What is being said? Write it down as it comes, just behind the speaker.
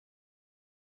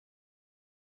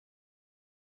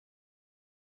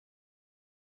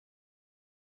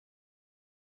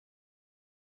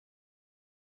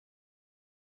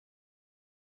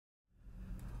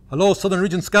Hello, Southern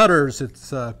Region Scouters.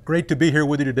 It's great to be here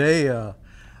with you today.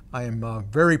 I am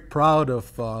very proud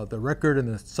of the record in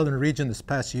the Southern Region this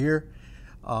past year.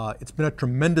 It's been a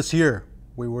tremendous year.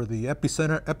 We were the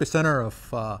epicenter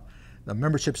of the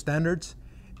membership standards,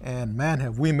 and man,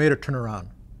 have we made a turnaround.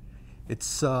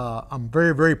 I'm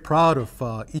very, very proud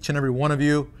of each and every one of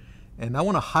you, and I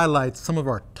want to highlight some of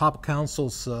our top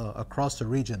councils across the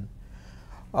region.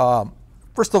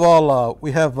 First of all,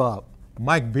 we have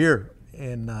Mike Beer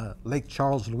in Lake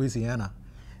Charles, Louisiana.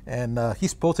 And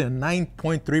he's posting a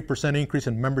 9.3% increase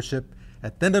in membership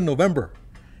at the end of November.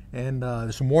 And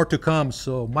there's more to come.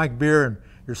 So Mike Beer and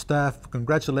your staff,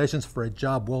 congratulations for a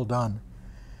job well done.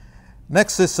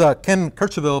 Next is Ken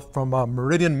Kirchville from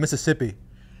Meridian, Mississippi.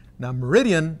 Now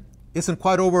Meridian isn't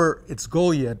quite over its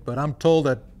goal yet, but I'm told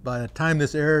that by the time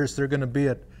this airs, they're going to be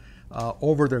at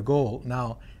over their goal.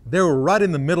 Now, they were right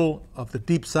in the middle of the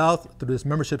Deep South through this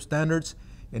membership standards,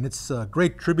 and it's a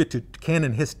great tribute to Ken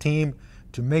and his team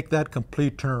to make that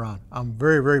complete turnaround. I'm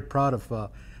very, very proud of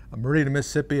Meridian,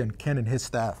 Mississippi, and Ken and his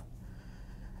staff.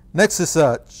 Next is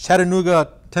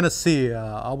Chattanooga, Tennessee.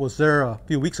 I was there a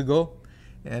few weeks ago,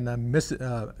 and I'm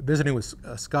visiting with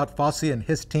Scott Fossey and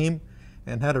his team,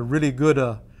 and had a really good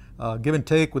give and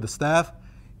take with the staff.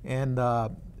 And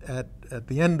at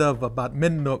the end of about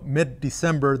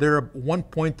mid-December, they're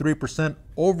 1.3%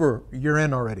 over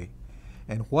year-end already.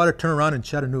 And what a turnaround in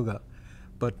Chattanooga.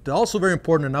 But also very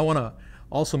important, and I want to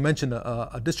also mention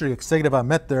a district executive I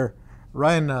met there,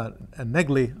 Ryan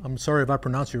Negley. I'm sorry if I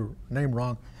pronounced your name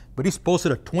wrong, but he's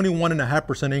posted a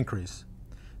 21.5% increase.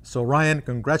 So Ryan,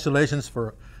 congratulations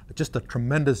for just a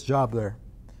tremendous job there.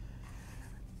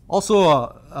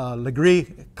 Also,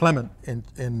 Legree Clement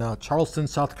in Charleston,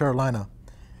 South Carolina.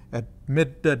 At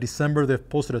mid-December, they've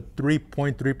posted a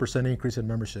 3.3% increase in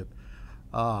membership.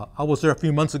 I was there a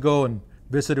few months ago and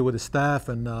visited with the staff,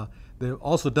 and they've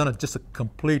also done just a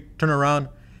complete turnaround,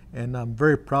 and I'm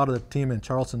very proud of the team in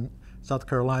Charleston, South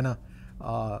Carolina,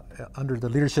 under the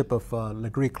leadership of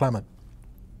Legree Clement.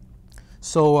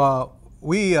 So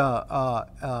we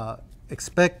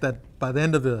expect that by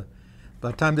the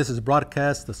time this is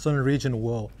broadcast, the Southern Region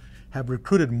will have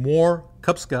recruited more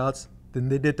Cub Scouts than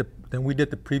we did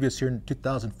the previous year in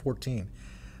 2014.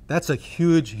 That's a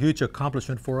huge, huge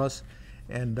accomplishment for us.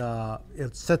 And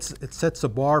it sets a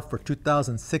bar for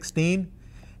 2016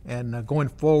 and going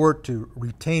forward to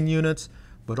retain units,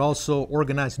 but also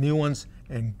organize new ones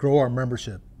and grow our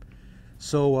membership.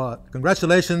 So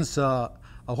congratulations. I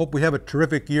hope we have a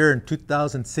terrific year in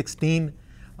 2016.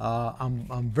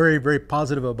 I'm very, very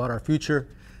positive about our future.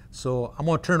 So I'm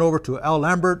going to turn it over to Al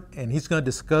Lambert, and he's going to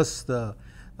discuss the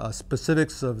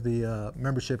specifics of the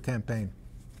membership campaign.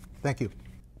 Thank you.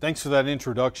 Thanks for that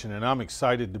introduction, and I'm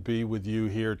excited to be with you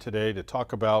here today to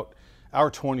talk about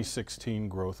our 2016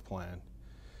 growth plan.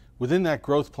 Within that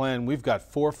growth plan, we've got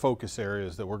 4 focus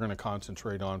areas that we're going to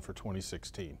concentrate on for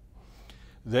 2016.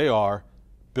 They are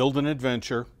Build an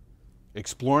Adventure,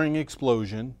 Exploring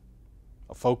Explosion,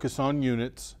 a focus on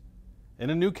units, and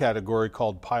a new category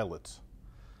called Pilots.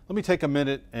 Let me take a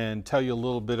minute and tell you a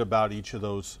little bit about each of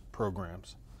those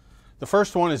programs. The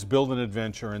first one is Build an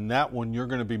Adventure, and that one you're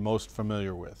going to be most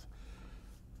familiar with.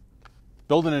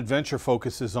 Build an Adventure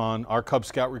focuses on our Cub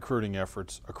Scout recruiting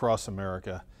efforts across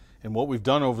America, and what we've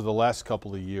done over the last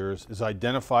couple of years is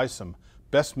identify some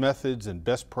best methods and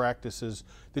best practices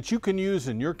that you can use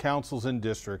in your councils and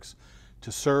districts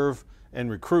to serve and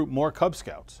recruit more Cub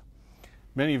Scouts.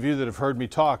 Many of you that have heard me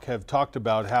talk have talked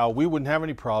about how we wouldn't have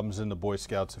any problems in the Boy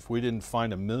Scouts if we didn't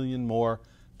find 1 million more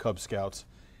Cub Scouts.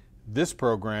 This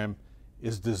program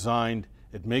is designed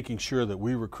at making sure that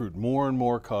we recruit more and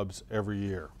more Cubs every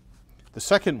year. The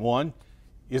second one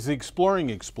is the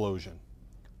Exploring Explosion.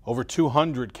 Over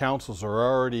 200 councils are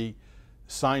already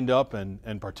signed up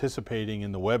and participating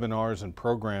in the webinars and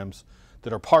programs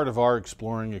that are part of our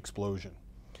Exploring Explosion.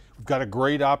 We've got a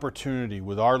great opportunity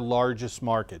with our largest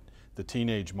market, the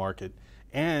teenage market,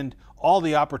 and all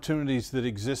the opportunities that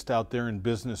exist out there in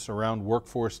business around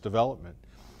workforce development.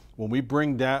 When we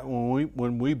bring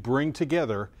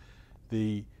together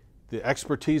the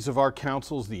expertise of our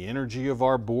councils, the energy of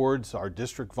our boards, our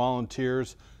district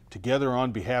volunteers, together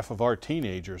on behalf of our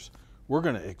teenagers, we're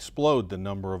going to explode the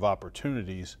number of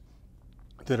opportunities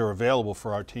that are available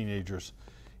for our teenagers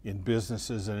in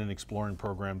businesses and in exploring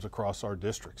programs across our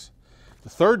districts. The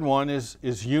third one is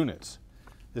units.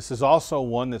 This is also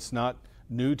one that's not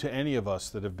new to any of us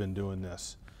that have been doing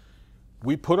this.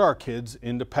 We put our kids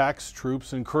into packs,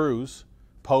 troops, and crews,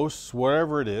 posts,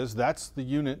 whatever it is. That's the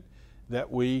unit that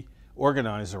we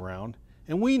organize around.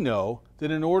 And we know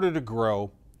that in order to grow,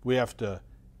 we have to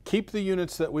keep the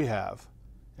units that we have,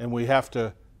 and we have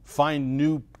to find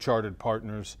new chartered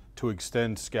partners to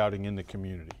extend scouting in the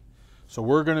community. So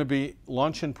we're going to be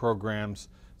launching programs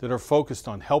that are focused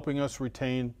on helping us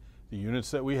retain the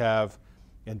units that we have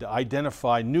and to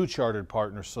identify new chartered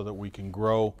partners so that we can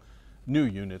grow new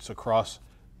units across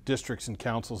districts and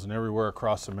councils and everywhere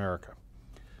across America.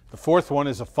 The fourth one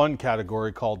is a fun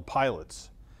category called pilots.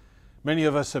 Many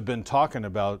of us have been talking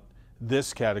about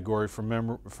this category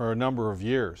for a number of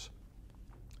years.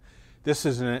 This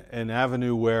is an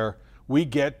avenue where we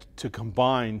get to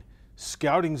combine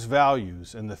scouting's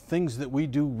values and the things that we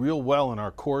do real well in our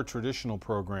core traditional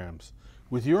programs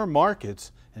with your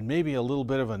markets and maybe a little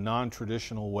bit of a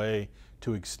non-traditional way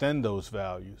to extend those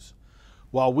values.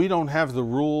 While we don't have the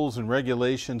rules and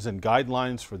regulations and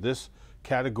guidelines for this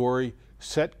category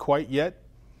set quite yet,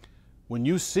 when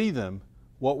you see them,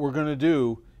 what we're going to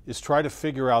do is try to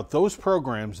figure out those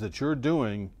programs that you're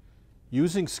doing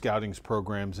using scouting's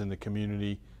programs in the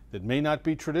community that may not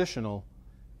be traditional,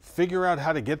 figure out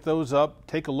how to get those up,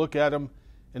 take a look at them,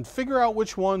 and figure out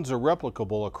which ones are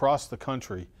replicable across the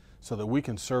country so that we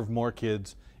can serve more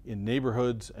kids in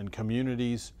neighborhoods and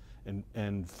communities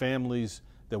and families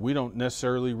that we don't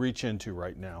necessarily reach into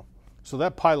right now. So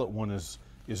that pilot one is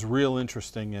real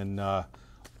interesting, and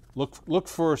look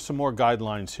for some more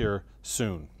guidelines here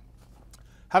soon.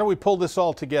 How do we pull this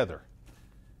all together?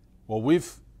 Well,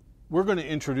 we're going to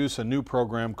introduce a new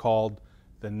program called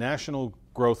the National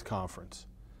Growth Conference.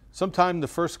 Sometime the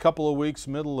first couple of weeks,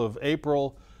 middle of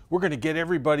April, we're going to get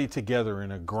everybody together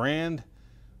in a grand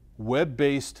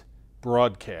web-based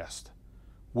broadcast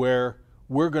where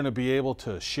we're going to be able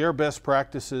to share best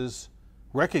practices,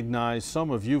 recognize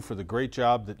some of you for the great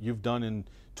job that you've done in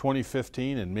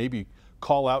 2015, and maybe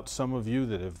call out some of you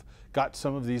that have got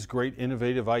some of these great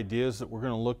innovative ideas that we're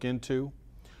going to look into.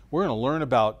 We're going to learn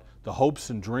about the hopes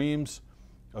and dreams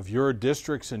of your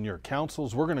districts and your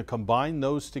councils. We're going to combine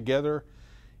those together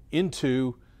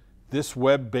into this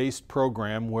web-based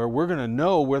program where we're going to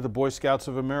know where the Boy Scouts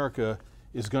of America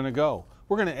is going to go.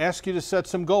 We're going to ask you to set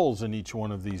some goals in each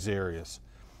one of these areas.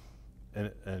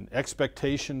 An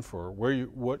expectation for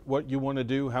what you want to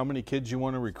do, how many kids you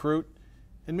want to recruit,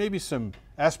 and maybe some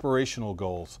aspirational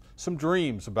goals, some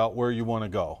dreams about where you want to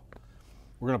go.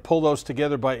 We're going to pull those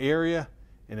together by area,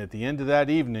 and at the end of that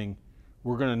evening,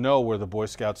 we're going to know where the Boy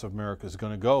Scouts of America is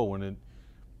going to go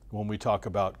when we talk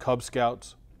about Cub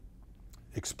Scouts,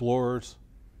 Explorers,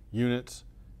 units,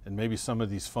 and maybe some of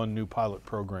these fun new pilot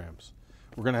programs.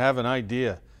 We're going to have an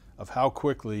idea of how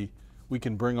quickly we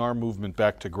can bring our movement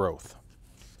back to growth.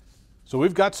 So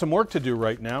we've got some work to do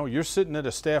right now. You're sitting at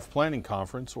a staff planning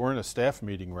conference or in a staff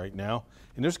meeting right now,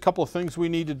 and there's a couple of things we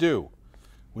need to do.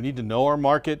 We need to know our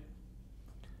market.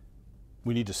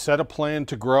 We need to set a plan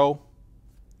to grow,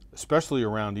 especially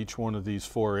around each one of these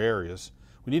 4 areas.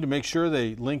 We need to make sure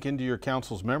they link into your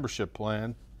council's membership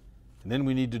plan, and then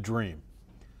we need to dream.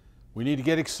 We need to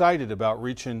get excited about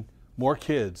reaching more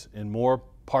kids in more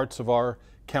parts of our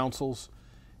councils,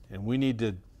 and we need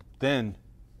to then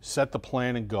set the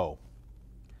plan and go.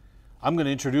 I'm going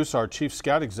to introduce our Chief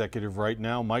Scout Executive right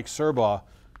now, Mike Serbaugh,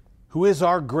 who is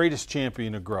our greatest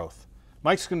champion of growth.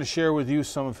 Mike's going to share with you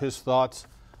some of his thoughts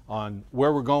on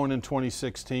where we're going in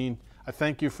 2016. I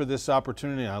thank you for this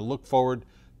opportunity, and I look forward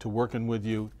to working with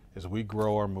you as we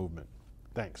grow our movement.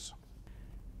 Thanks.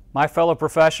 My fellow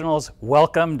professionals,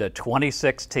 welcome to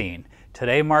 2016.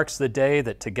 Today marks the day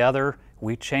that together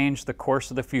we change the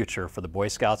course of the future for the Boy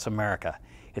Scouts of America.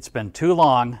 It's been too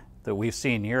long that we've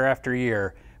seen year after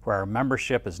year where our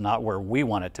membership is not where we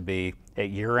want it to be at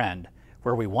year end.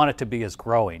 Where we want it to be is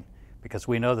growing, because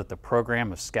we know that the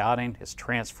program of scouting is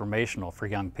transformational for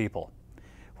young people.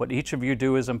 What each of you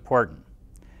do is important.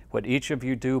 What each of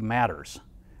you do matters.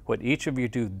 What each of you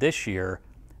do this year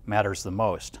matters the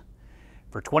most.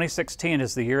 For 2016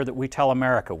 is the year that we tell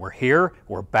America, we're here,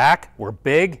 we're back, we're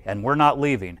big, and we're not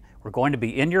leaving. We're going to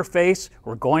be in your face,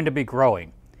 we're going to be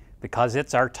growing, because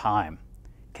it's our time.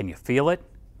 Can you feel it?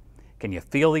 Can you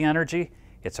feel the energy?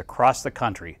 It's across the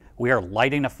country. We are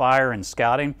lighting a fire in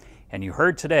scouting, and you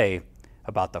heard today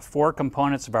about the 4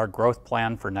 components of our growth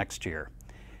plan for next year.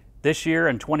 This year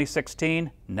in 2016,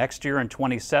 next year in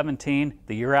 2017,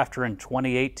 the year after in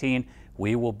 2018,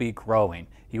 we will be growing.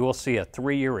 You will see a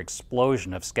 3-year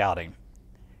explosion of scouting.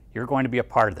 You're going to be a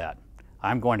part of that.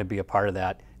 I'm going to be a part of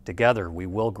that. Together, we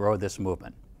will grow this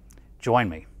movement. Join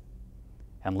me,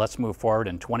 and let's move forward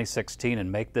in 2016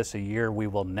 and make this a year we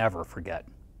will never forget.